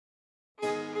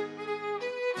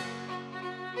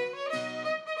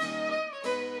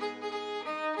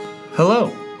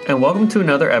Hello, and welcome to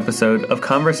another episode of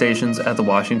Conversations at the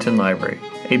Washington Library,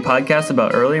 a podcast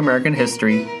about early American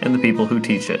history and the people who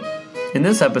teach it. In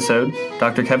this episode,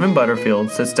 Dr. Kevin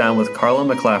Butterfield sits down with Carla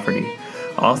McLafferty,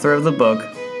 author of the book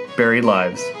Buried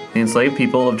Lives, The Enslaved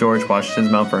People of George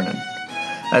Washington's Mount Vernon.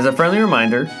 As a friendly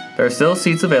reminder, there are still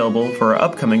seats available for our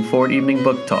upcoming Ford Evening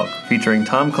Book Talk featuring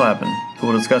Tom Clavin, who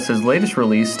will discuss his latest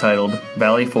release titled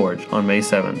Valley Forge on May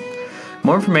 7th.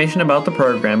 More information about the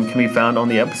program can be found on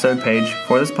the episode page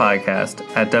for this podcast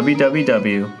at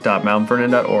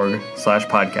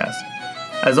www.mountvernon.org/podcast.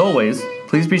 As always,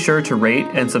 please be sure to rate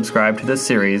and subscribe to this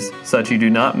series so that you do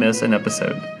not miss an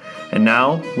episode. And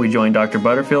now, we join Dr.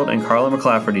 Butterfield and Carla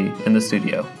McLafferty in the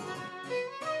studio.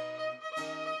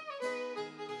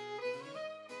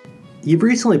 You've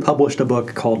recently published a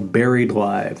book called Buried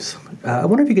Lives. I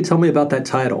wonder if you could tell me about that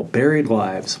title, Buried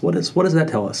Lives. What does that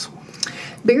tell us?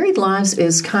 Buried Lives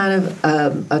is kind of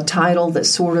a title that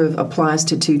sort of applies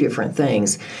to two different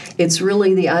things. It's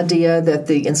really the idea that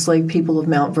the enslaved people of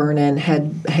Mount Vernon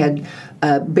had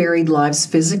buried lives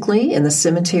physically in the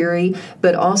cemetery,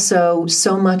 but also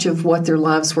so much of what their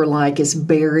lives were like is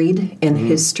buried in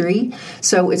history.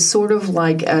 So it's sort of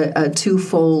like a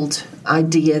twofold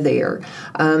idea there.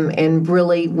 And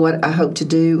really what I hope to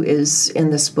do is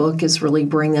in this book is really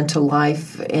bring them to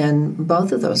life in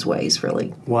both of those ways,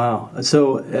 really. Wow. So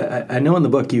I know in the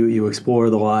book you explore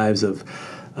the lives of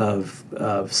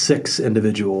six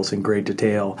individuals in great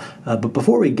detail. But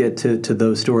before we get to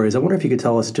those stories, I wonder if you could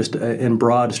tell us just in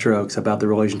broad strokes about the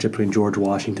relationship between George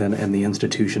Washington and the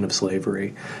institution of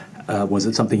slavery. Was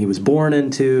it something he was born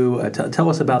into? Tell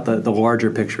us about the larger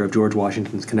picture of George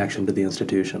Washington's connection to the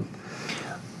institution.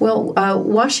 Well,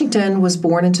 Washington was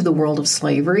born into the world of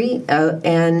slavery,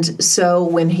 and so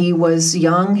when he was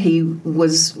young, he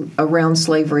was around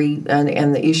slavery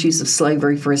and the issues of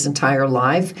slavery for his entire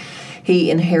life. He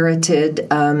inherited,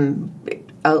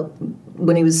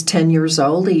 when he was 10 years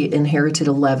old, he inherited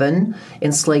 11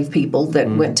 enslaved people that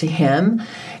went to him.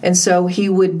 And so he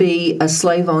would be a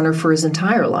slave owner for his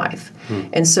entire life.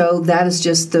 And so that is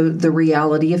just the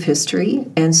reality of history.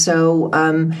 And so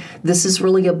this is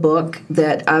really a book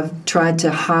that I've tried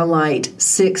to highlight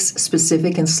six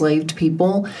specific enslaved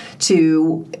people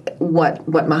to what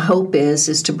my hope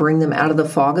is to bring them out of the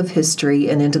fog of history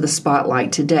and into the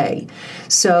spotlight today.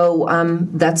 So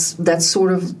that's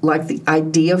sort of like the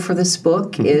idea for this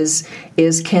book is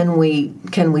can we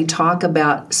talk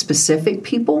about specific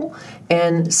people?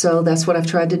 And so that's what I've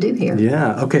tried to do here.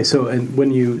 Yeah. Okay. So, and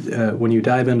when you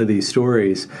dive into these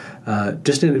stories,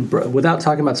 without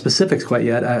talking about specifics quite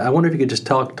yet, I wonder if you could just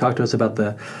talk to us about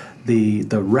the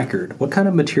record. What kind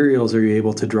of materials are you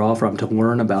able to draw from to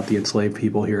learn about the enslaved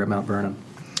people here at Mount Vernon?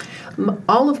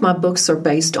 All of my books are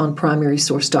based on primary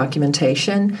source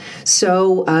documentation.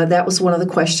 So that was one of the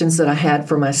questions that I had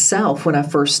for myself when I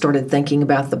first started thinking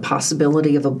about the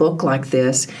possibility of a book like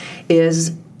this.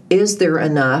 Is there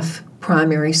enough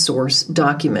primary source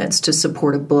documents to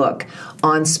support a book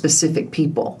on specific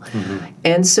people?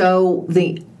 And so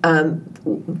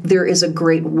there is a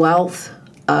great wealth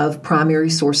of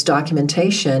primary source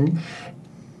documentation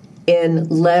in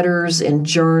letters, in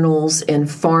journals, in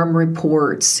farm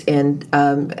reports, in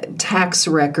tax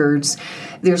records.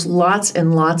 There's lots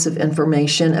and lots of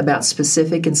information about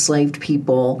specific enslaved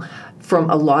people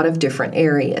from a lot of different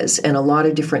areas and a lot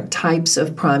of different types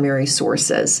of primary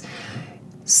sources.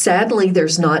 Sadly,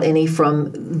 there's not any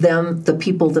from the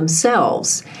people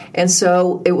themselves. And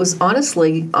so it was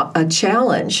honestly a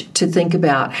challenge to think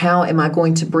about how am I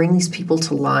going to bring these people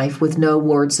to life with no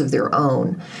words of their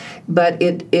own. But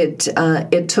it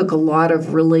took a lot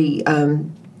of really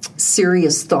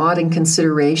serious thought and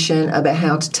consideration about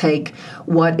how to take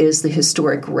what is the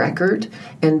historic record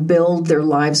and build their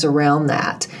lives around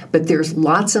that. But there's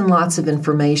lots and lots of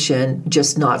information,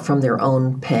 just not from their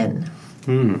own pen.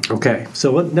 Okay,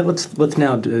 so let's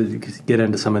now get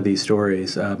into some of these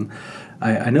stories.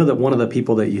 I know that one of the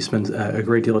people that you spend a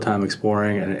great deal of time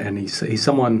exploring, and he's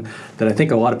someone that I think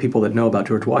a lot of people that know about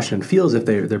George Washington feel as if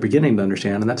they're beginning to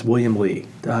understand, and that's William Lee.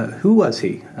 Who was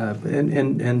he?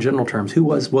 In general terms, who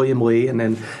was William Lee? And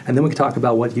then we can talk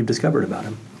about what you've discovered about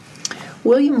him.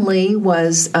 William Lee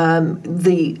was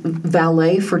the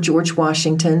valet for George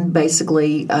Washington,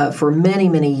 basically for many,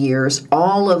 many years.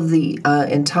 All of the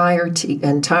entirety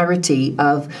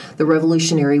of the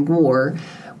Revolutionary War,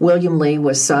 William Lee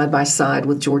was side by side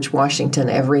with George Washington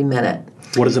every minute.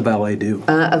 What does a valet do?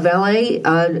 A valet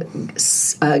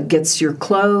gets your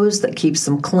clothes, that keeps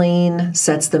them clean,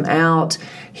 sets them out.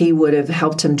 He would have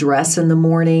helped him dress in the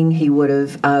morning. He would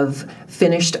have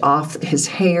finished off his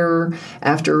hair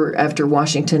after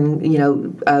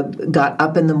Washington, got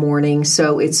up in the morning.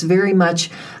 So it's very much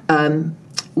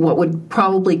what would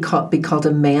probably be called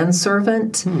a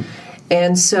manservant.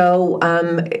 And so,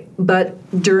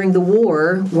 but during the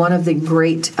war, one of the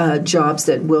great jobs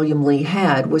that William Lee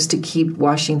had was to keep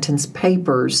Washington's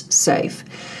papers safe.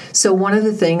 So one of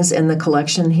the things in the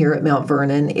collection here at Mount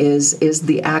Vernon is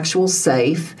the actual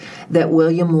safe that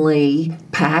William Lee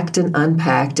packed and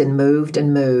unpacked and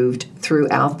moved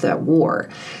throughout that war.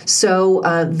 So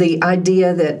the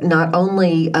idea that not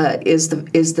only is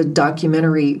the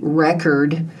documentary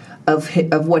record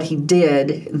of what he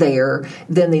did there,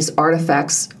 then these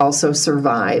artifacts also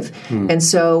survive. And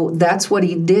so that's what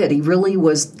he did. He really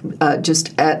was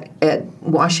just at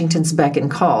Washington's beck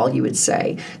and call, you would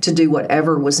say, to do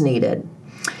whatever was needed.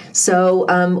 So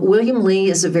William Lee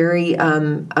is a very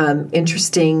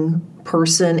interesting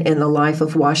person in the life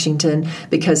of Washington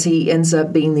because he ends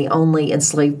up being the only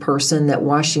enslaved person that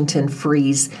Washington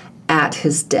frees at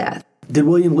his death. Did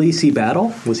William Lee see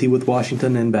battle? Was he with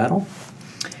Washington in battle?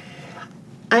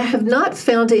 I have not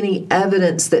found any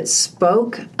evidence that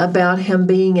spoke about him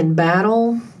being in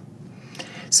battle,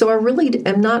 so I really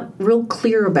am not real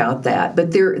clear about that.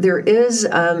 But there is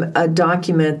a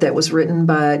document that was written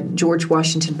by George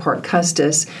Washington Parke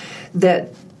Custis that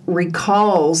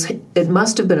recalls, it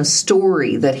must have been a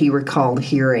story that he recalled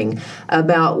hearing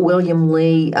about William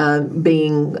Lee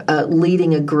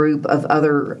leading a group of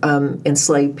other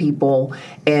enslaved people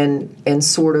and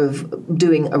sort of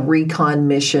doing a recon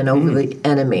mission over the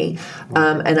enemy.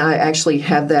 And I actually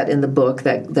have that in the book,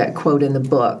 that quote in the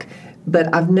book.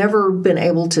 But I've never been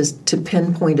able to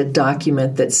pinpoint a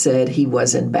document that said he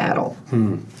was in battle.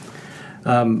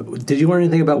 Did you learn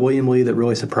anything about William Lee that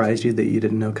really surprised you that you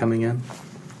didn't know coming in?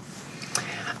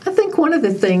 I think one of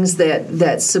the things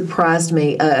that surprised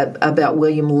me about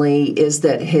William Lee is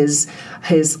that his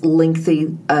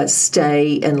lengthy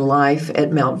stay in life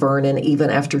at Mount Vernon, even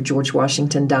after George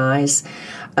Washington dies.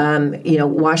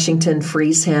 Washington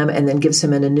frees him and then gives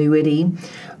him an annuity,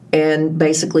 and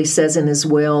basically says in his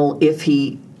will if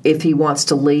he wants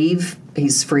to leave,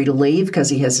 he's free to leave because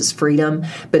he has his freedom.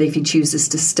 But if he chooses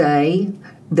to stay,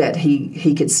 that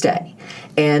he could stay.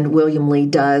 And William Lee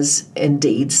does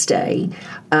indeed stay.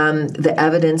 The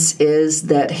evidence is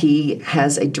that he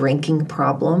has a drinking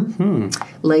problem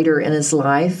later in his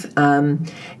life.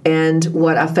 And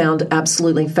what I found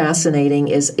absolutely fascinating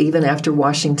is even after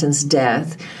Washington's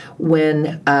death,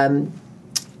 when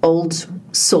old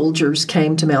soldiers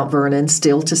came to Mount Vernon,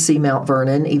 still to see Mount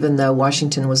Vernon, even though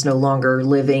Washington was no longer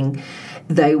living,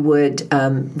 they would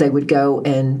go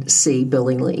and see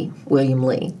William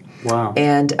Lee. Wow.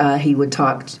 And he would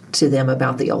talk to them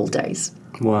about the old days.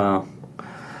 Wow.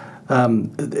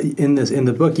 In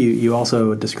the book, you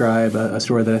also describe a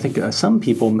story that I think some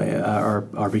people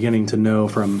are beginning to know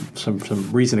from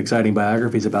some recent exciting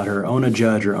biographies about her, Ona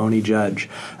Judge or Oni Judge.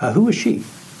 Who was she?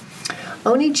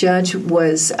 Oni Judge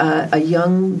was a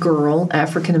young girl,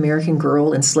 African-American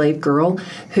girl, enslaved girl,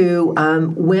 who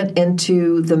went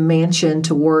into the mansion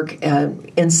to work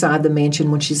inside the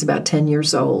mansion when she's about 10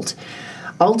 years old.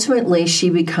 Ultimately, she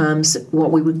becomes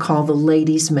what we would call the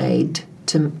lady's maid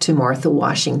to Martha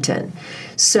Washington.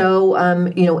 So,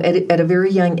 at a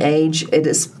very young age, it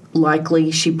is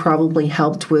likely she probably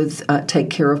helped with take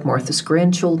care of Martha's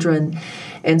grandchildren.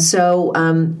 And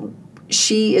so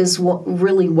she is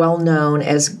really well known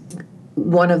as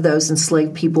one of those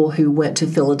enslaved people who went to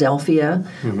Philadelphia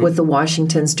with the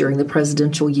Washingtons during the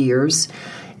presidential years.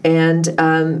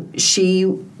 And she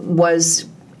was,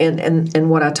 and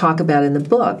what I talk about in the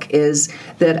book is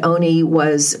that Oni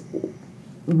was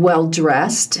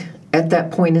well-dressed at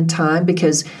that point in time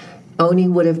because Oni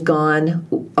would have gone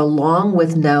along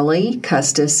with Nellie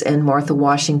Custis and Martha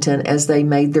Washington as they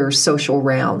made their social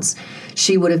rounds.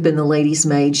 She would have been the lady's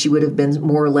maid. She would have been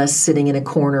more or less sitting in a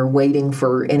corner waiting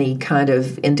for any kind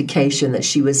of indication that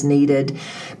she was needed.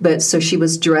 But so she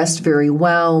was dressed very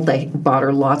well. They bought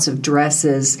her lots of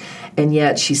dresses, and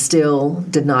yet she still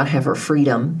did not have her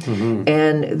freedom.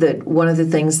 And that one of the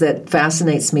things that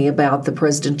fascinates me about the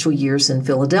presidential years in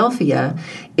Philadelphia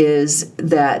is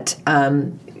that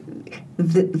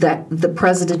that the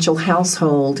presidential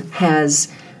household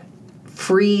has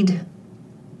freed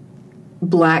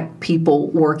black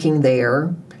people working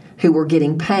there who were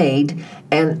getting paid,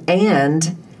 and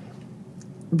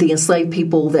the enslaved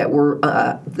people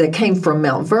that came from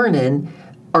Mount Vernon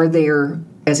are there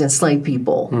as enslaved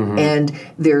people. And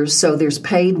there's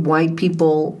paid white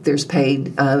people, there's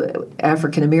paid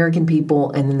African American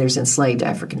people, and then there's enslaved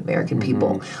African American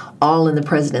people, all in the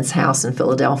president's house in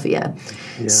Philadelphia.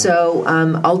 Yeah. So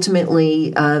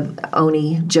ultimately,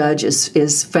 Oni Judge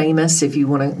is famous, if you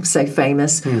want to say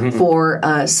famous, for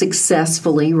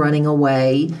successfully running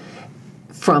away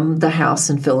from the house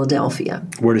in Philadelphia.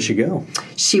 Where did she go?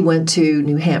 She went to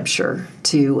New Hampshire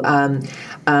to.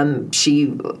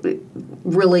 She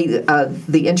really,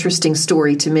 the interesting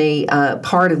story to me,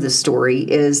 part of the story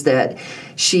is that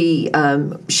she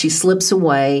slips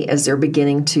away as they're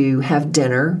beginning to have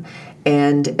dinner,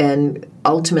 and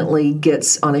ultimately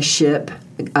gets on a ship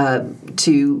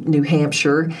to New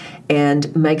Hampshire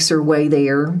and makes her way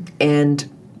there, and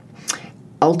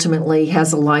ultimately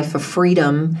has a life of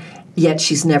freedom. Yet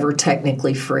she's never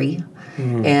technically free,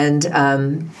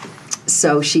 and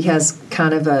so she has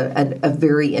kind of a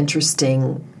very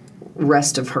interesting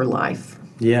rest of her life.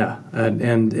 Yeah,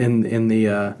 and in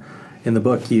the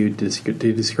book you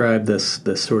describe this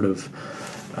sort of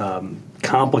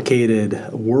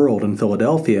complicated world in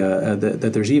Philadelphia,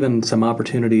 that there's even some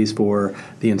opportunities for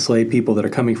the enslaved people that are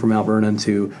coming from Mount Vernon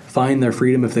to find their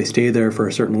freedom if they stay there for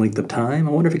a certain length of time.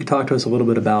 I wonder if you could talk to us a little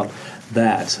bit about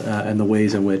that and the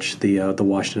ways in which the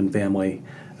Washington family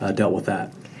dealt with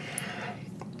that.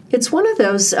 It's one of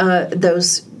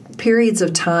those periods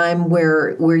of time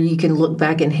where you can look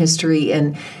back in history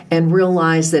and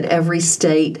realize that every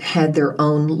state had their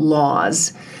own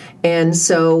laws. And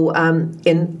so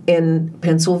in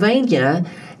Pennsylvania,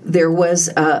 there was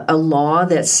a law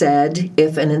that said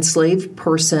if an enslaved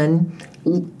person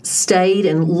stayed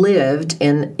and lived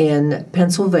in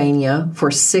Pennsylvania for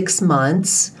 6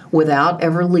 months without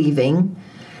ever leaving,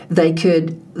 they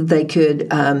could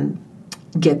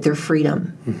get their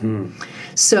freedom.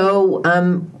 So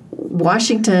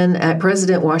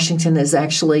President Washington is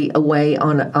actually away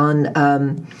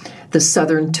on the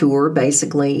Southern tour,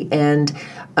 basically, and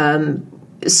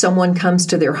someone comes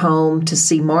to their home to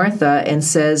see Martha and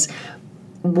says,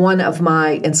 one of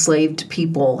my enslaved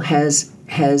people has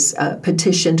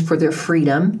petitioned for their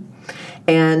freedom,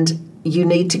 and you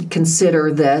need to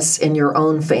consider this in your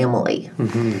own family.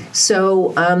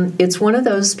 So it's one of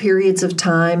those periods of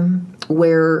time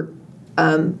where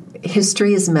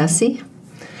history is messy.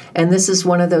 And this is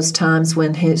one of those times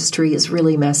when history is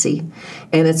really messy.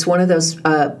 And it's one of those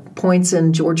points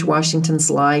in George Washington's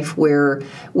life where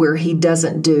he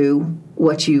doesn't do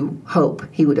what you hope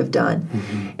he would have done.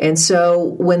 And so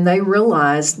when they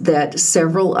realized that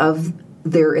several of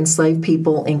their enslaved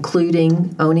people,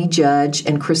 including Oni Judge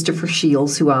and Christopher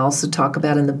Shields, who I also talk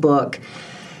about in the book,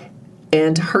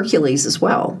 and Hercules as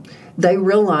well, they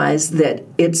realized that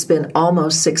it's been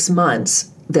almost 6 months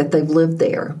that they've lived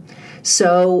there.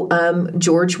 So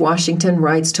George Washington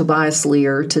writes Tobias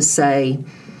Lear to say,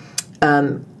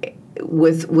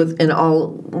 with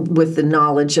the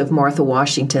knowledge of Martha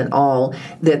Washington,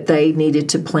 that they needed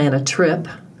to plan a trip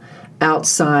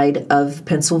outside of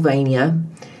Pennsylvania,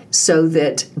 so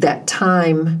that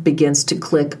time begins to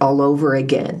click all over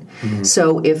again.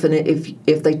 So if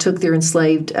they took their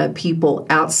enslaved people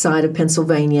outside of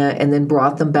Pennsylvania and then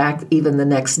brought them back even the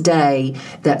next day,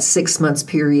 that 6 months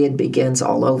period begins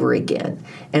all over again.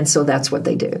 And so that's what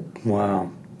they do.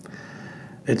 Wow.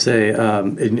 It's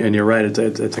and you're right,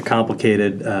 it's a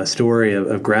complicated story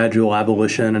of gradual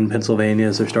abolition in Pennsylvania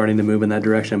as they're starting to move in that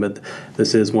direction. But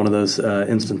this is one of those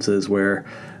instances where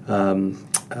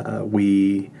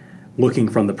we, looking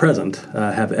from the present,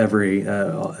 have every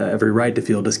right to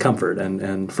feel discomfort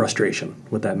and frustration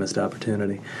with that missed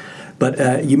opportunity.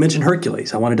 But you mentioned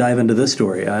Hercules. I want to dive into this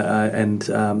story. Let's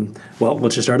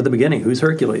just start at the beginning. Who's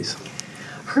Hercules?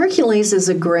 Hercules is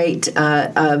a great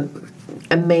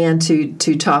a man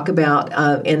to talk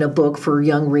about in a book for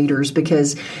young readers,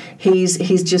 because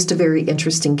he's just a very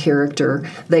interesting character.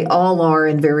 They all are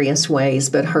in various ways,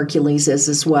 but Hercules is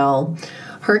as well.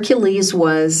 Hercules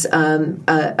was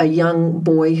a young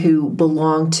boy who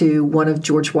belonged to one of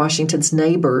George Washington's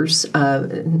neighbors,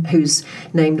 whose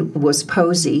name was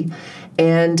Posey,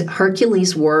 and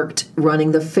Hercules worked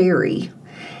running the ferry.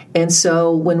 And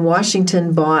so when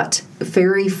Washington bought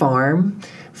Ferry Farm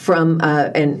from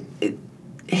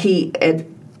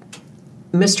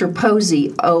Mr.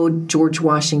 Posey owed George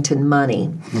Washington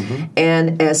money,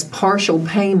 and as partial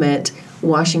payment,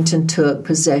 Washington took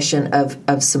possession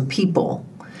of some people,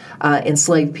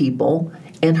 enslaved people,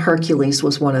 and Hercules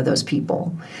was one of those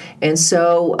people. And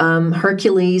so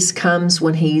Hercules comes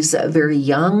when he's very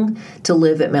young to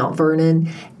live at Mount Vernon,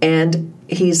 and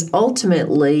he's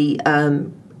ultimately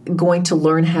going to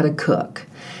learn how to cook.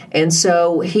 And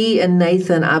so he and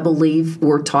Nathan, I believe,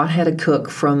 were taught how to cook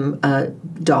from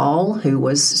Dahl, who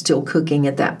was still cooking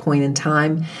at that point in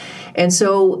time. And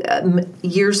so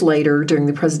years later, during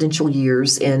the presidential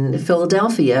years in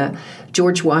Philadelphia,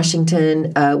 George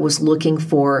Washington was looking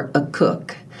for a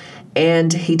cook,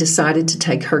 and he decided to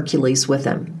take Hercules with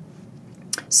him.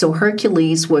 So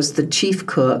Hercules was the chief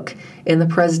cook in the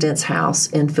president's house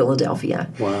in Philadelphia.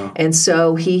 Wow. And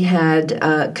so he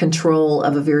had control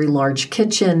of a very large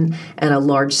kitchen and a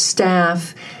large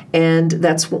staff. And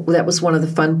that was one of the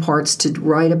fun parts to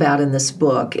write about in this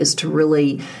book, is to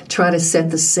really try to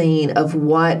set the scene of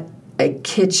what a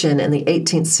kitchen in the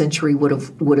 18th century would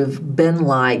have been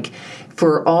like,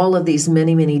 for all of these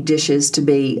many dishes to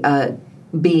be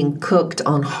being cooked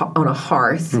on a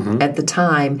hearth at the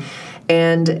time,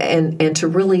 and to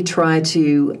really try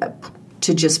to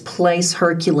just place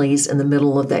Hercules in the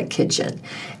middle of that kitchen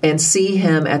and see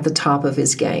him at the top of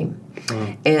his game.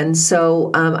 And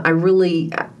so I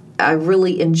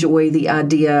really enjoy the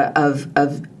idea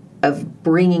of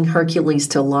bringing Hercules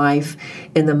to life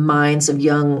in the minds of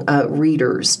young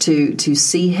readers, to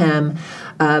see him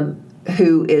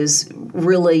who is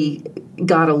really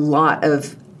got a lot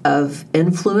of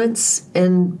influence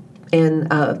in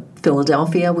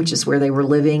Philadelphia, which is where they were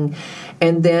living.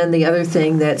 And then the other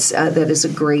thing that is a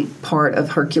great part of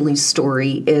Hercules'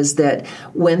 story is that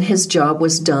when his job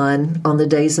was done on the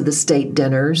days of the state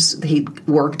dinners, he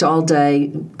worked all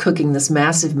day cooking this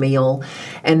massive meal,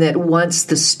 and that once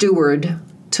the steward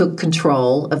took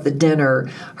control of the dinner,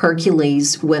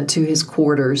 Hercules went to his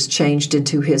quarters, changed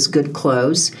into his good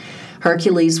clothes.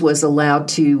 Hercules was allowed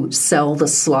to sell the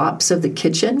slops of the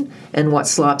kitchen, and what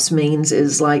slops means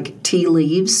is like tea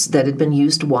leaves that had been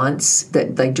used once,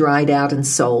 that they dried out and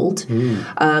sold,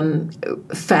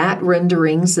 fat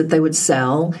renderings that they would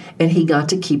sell, and he got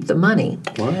to keep the money.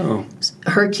 Wow.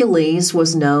 Hercules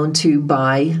was known to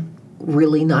buy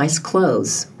really nice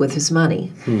clothes with his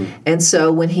money. And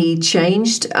so when he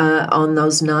changed on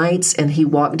those nights and he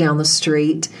walked down the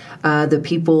street, the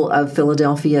people of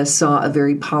Philadelphia saw a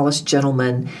very polished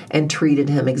gentleman and treated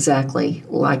him exactly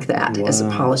like that, as a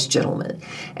polished gentleman.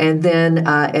 And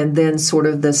then sort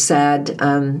of the sad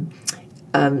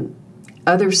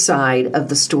other side of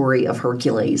the story of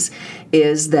Hercules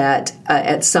is that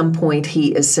at some point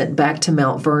he is sent back to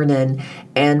Mount Vernon,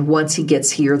 and once he gets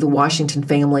here, the Washington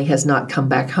family has not come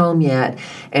back home yet,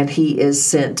 and he is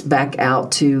sent back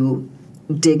out to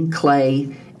dig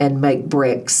clay and make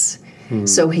bricks.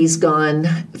 So he's gone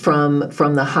from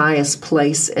the highest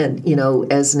place, and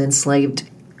as an enslaved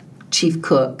chief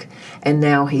cook, and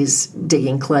now he's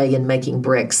digging clay and making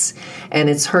bricks. And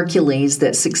it's Hercules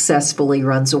that successfully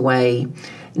runs away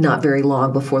not very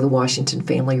long before the Washington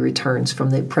family returns from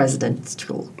the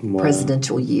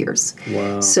presidential years.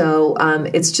 Wow. So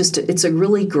it's a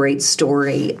really great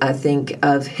story, I think,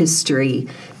 of history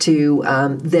to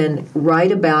then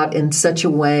write about in such a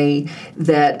way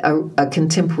that a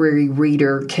contemporary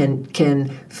reader can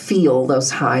feel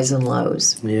those highs and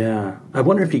lows. Yeah. I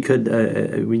wonder if you could,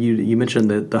 you mentioned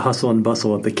the hustle and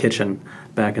bustle of the kitchen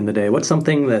back in the day. What's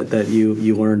something that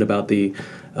you learned about the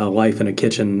life in a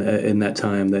kitchen in that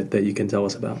time that you can tell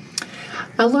us about?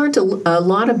 I learned a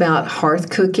lot about hearth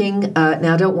cooking.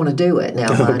 Now, I don't want to do it now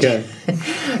much. Okay.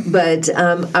 But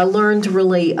I learned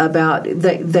really about,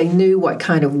 they knew what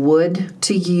kind of wood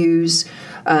to use.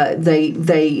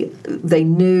 They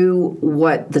knew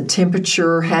what the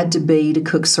temperature had to be to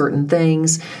cook certain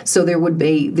things. So there would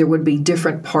be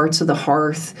different parts of the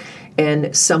hearth,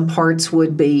 and some parts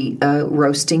would be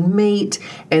roasting meat,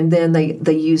 and then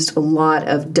they used a lot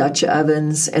of Dutch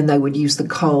ovens, and they would use the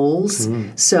coals.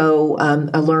 So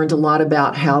I learned a lot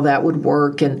about how that would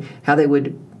work and how they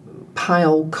would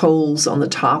pile coals on the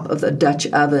top of the Dutch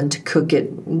oven to cook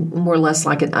it more or less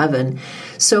like an oven.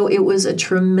 So it was a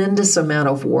tremendous amount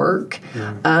of work.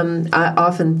 I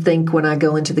often think when I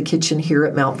go into the kitchen here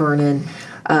at Mount Vernon,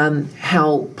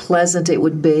 how pleasant it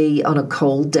would be on a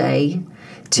cold day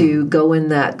to go in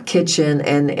that kitchen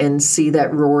and see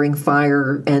that roaring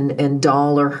fire and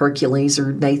Dahl or Hercules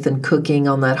or Nathan cooking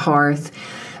on that hearth.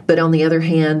 But on the other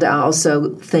hand, I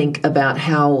also think about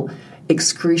how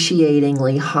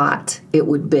excruciatingly hot it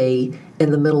would be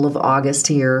in the middle of August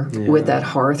here with that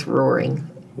hearth roaring.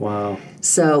 Wow.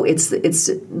 So it's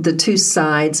the two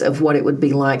sides of what it would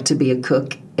be like to be a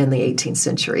cook in the 18th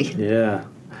century. Yeah.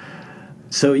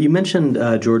 So you mentioned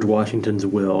George Washington's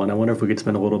will, and I wonder if we could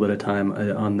spend a little bit of time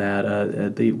on that.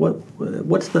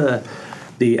 What's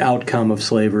the outcome of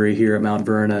slavery here at Mount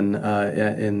Vernon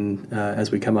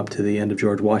as we come up to the end of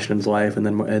George Washington's life, and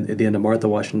then at the end of Martha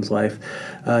Washington's life?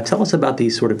 Tell us about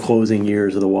these sort of closing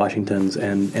years of the Washingtons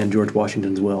and George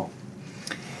Washington's will.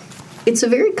 It's a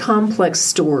very complex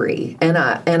story, and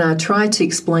I try to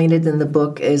explain it in the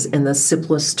book as in the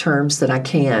simplest terms that I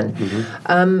can.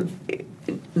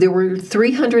 There were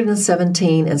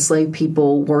 317 enslaved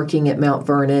people working at Mount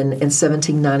Vernon in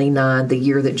 1799, the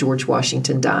year that George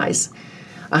Washington dies.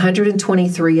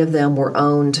 123 of them were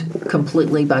owned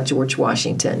completely by George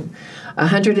Washington.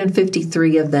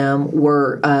 153 of them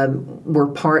were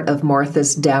part of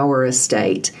Martha's dower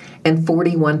estate, and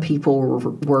 41 people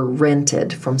were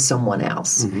rented from someone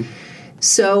else.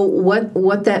 So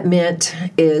what that meant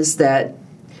is that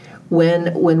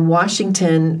when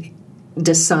Washington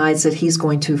decides that he's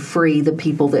going to free the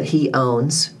people that he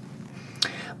owns,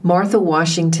 Martha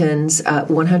Washington's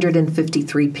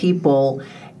 153 people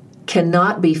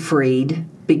cannot be freed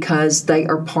because they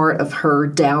are part of her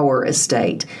dower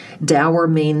estate. Dower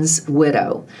means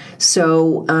widow.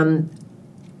 So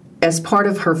as part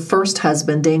of her first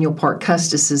husband, Daniel Parke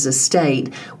Custis's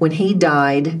estate, when he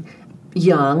died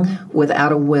young,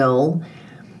 without a will,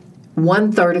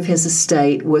 1/3 of his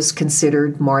estate was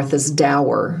considered Martha's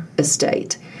dower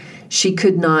estate. She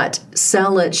could not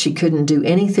sell it, she couldn't do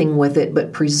anything with it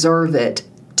but preserve it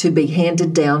to be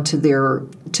handed down to their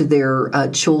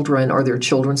children or their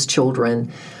children's children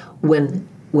when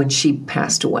she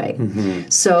passed away.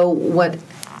 So what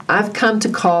I've come to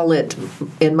call it,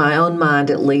 in my own mind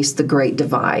at least, the Great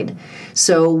Divide.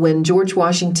 So when George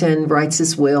Washington writes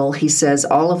his will, he says,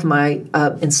 all of my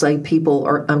enslaved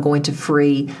people I'm going to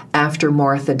free after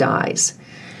Martha dies.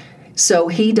 So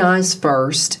he dies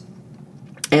first,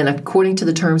 and according to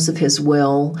the terms of his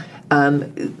will,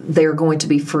 they're going to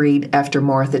be freed after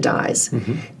Martha dies.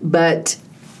 But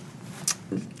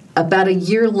about a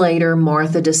year later,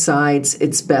 Martha decides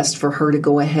it's best for her to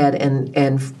go ahead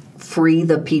and free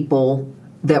the people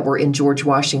that were in George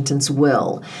Washington's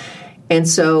will. And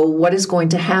so what is going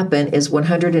to happen is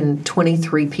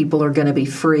 123 people are going to be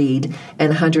freed, and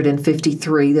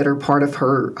 153 that are part of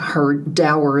her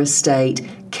dower estate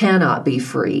cannot be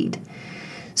freed.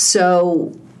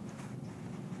 So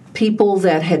people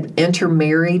that had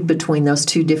intermarried between those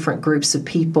two different groups of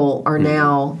people are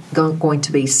now going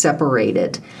to be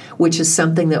separated, which is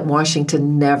something that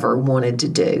Washington never wanted to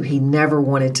do. He never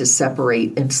wanted to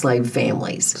separate enslaved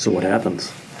families. So what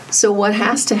happens? So what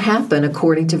has to happen,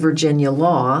 according to Virginia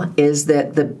law, is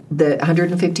that the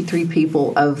 153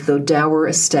 people of the dower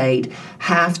estate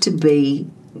have to be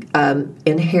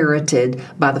inherited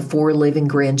by the 4 living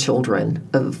grandchildren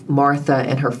of Martha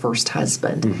and her first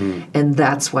husband. And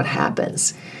that's what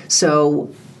happens. So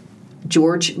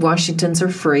George Washington's are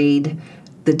freed.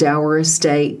 The dower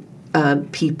estate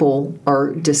people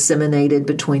are disseminated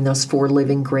between those 4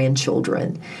 living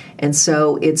grandchildren. And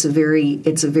so it's a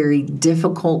very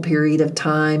difficult period of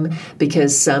time,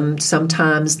 because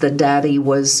sometimes the daddy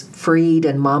was freed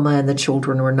and mama and the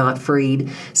children were not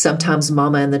freed. Sometimes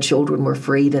mama and the children were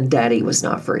freed and daddy was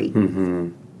not freed.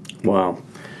 Wow.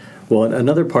 Well,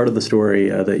 another part of the story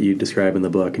that you describe in the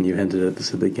book, and you hinted at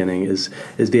this at the beginning, is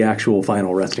the actual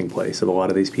final resting place of a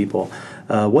lot of these people.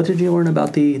 What did you learn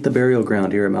about the burial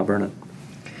ground here at Mount Vernon?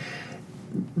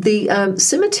 The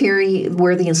cemetery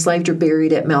where the enslaved are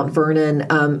buried at Mount Vernon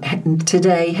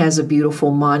today has a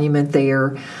beautiful monument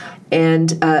there,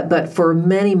 and but for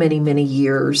many, many, many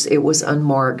years it was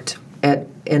unmarked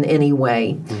in any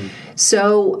way.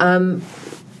 So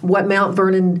what Mount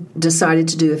Vernon decided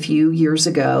to do a few years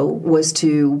ago was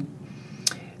to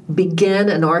begin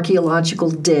an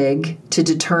archaeological dig to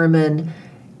determine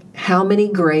how many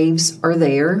graves are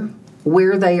there,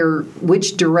 where they are,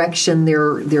 which direction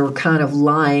they're kind of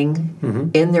lying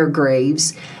in their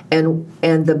graves, and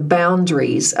the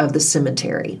boundaries of the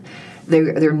cemetery.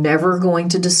 They're never going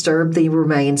to disturb the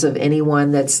remains of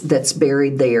anyone that's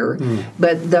buried there.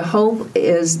 But the hope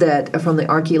is that from the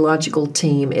archaeological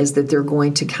team is that they're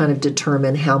going to kind of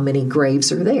determine how many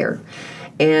graves are there.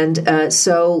 And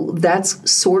so that's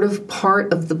sort of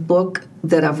part of the book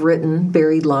that I've written,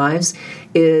 Buried Lives,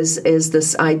 is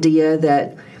this idea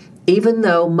that even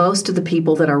though most of the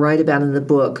people that I write about in the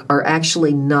book are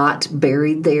actually not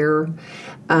buried there,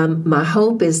 my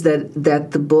hope is that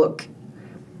the book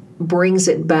brings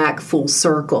it back full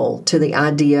circle to the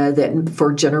idea that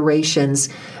for generations,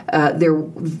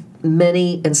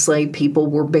 many enslaved people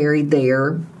were buried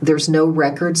there. There's no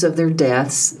records of their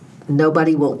deaths.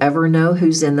 Nobody will ever know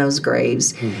who's in those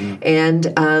graves.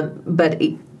 And but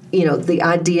the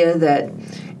idea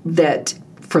that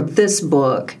for this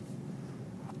book,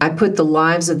 I put the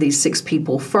lives of these 6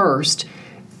 people first,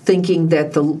 thinking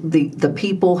that the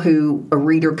people who a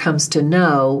reader comes to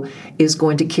know is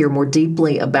going to care more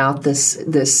deeply about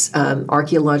this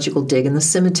archaeological dig in the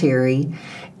cemetery,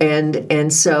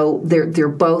 and so they're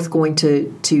both going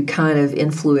to kind of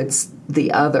influence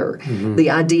the other. Mm-hmm. The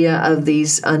idea of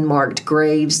these unmarked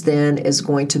graves then is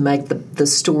going to make the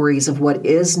stories of what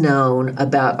is known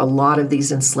about a lot of these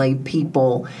enslaved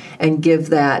people and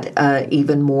give that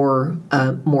even more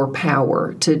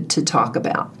power to talk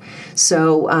about.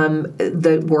 So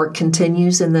the work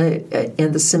continues in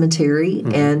the cemetery,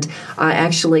 mm-hmm. and I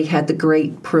actually had the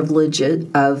great privilege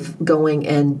of going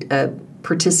and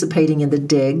participating in the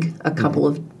dig a couple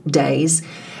mm-hmm. of days.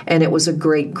 And it was a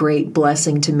great, great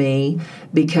blessing to me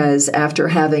because after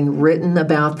having written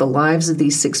about the lives of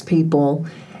these 6 people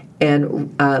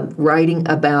and writing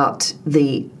about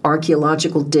the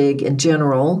archaeological dig in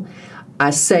general,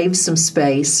 I saved some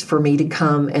space for me to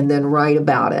come and then write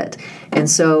about it. And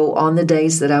so on the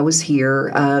days that I was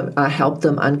here, I helped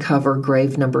them uncover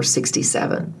grave number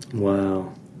 67.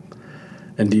 Wow.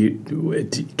 And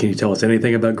can you tell us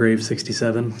anything about grave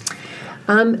 67?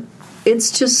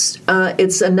 It's just,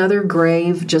 it's another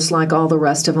grave, just like all the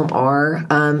rest of them are.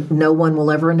 No one will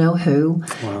ever know who.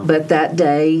 Wow. But that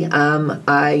day,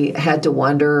 I had to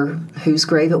wonder whose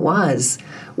grave it was.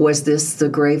 Was this the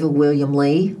grave of William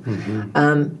Lee?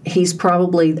 Mm-hmm. He's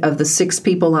probably, of the 6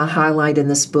 people I highlight in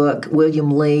this book,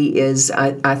 William Lee is,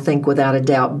 I think, without a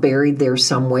doubt, buried there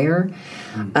somewhere.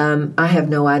 Mm-hmm. I have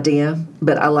no idea,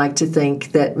 but I like to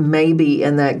think that maybe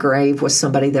in that grave was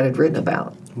somebody that I'd written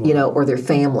about. Wow. Or their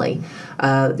family,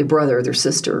 their brother, their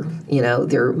sister,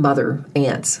 their mother,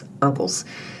 aunts, uncles.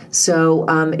 So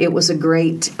it was a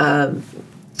great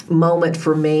moment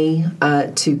for me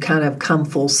to kind of come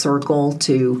full circle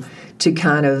to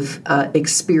kind of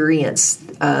experience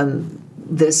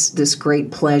this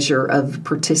great pleasure of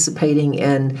participating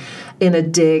in a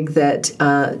dig that,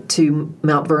 to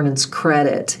Mount Vernon's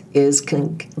credit, is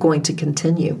going to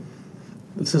continue.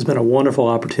 This has been a wonderful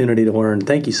opportunity to learn.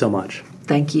 Thank you so much.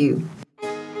 Thank you.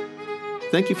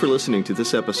 Thank you for listening to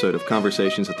this episode of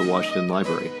Conversations at the Washington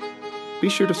Library. Be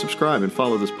sure to subscribe and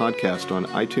follow this podcast on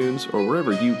iTunes or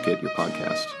wherever you get your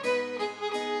podcasts.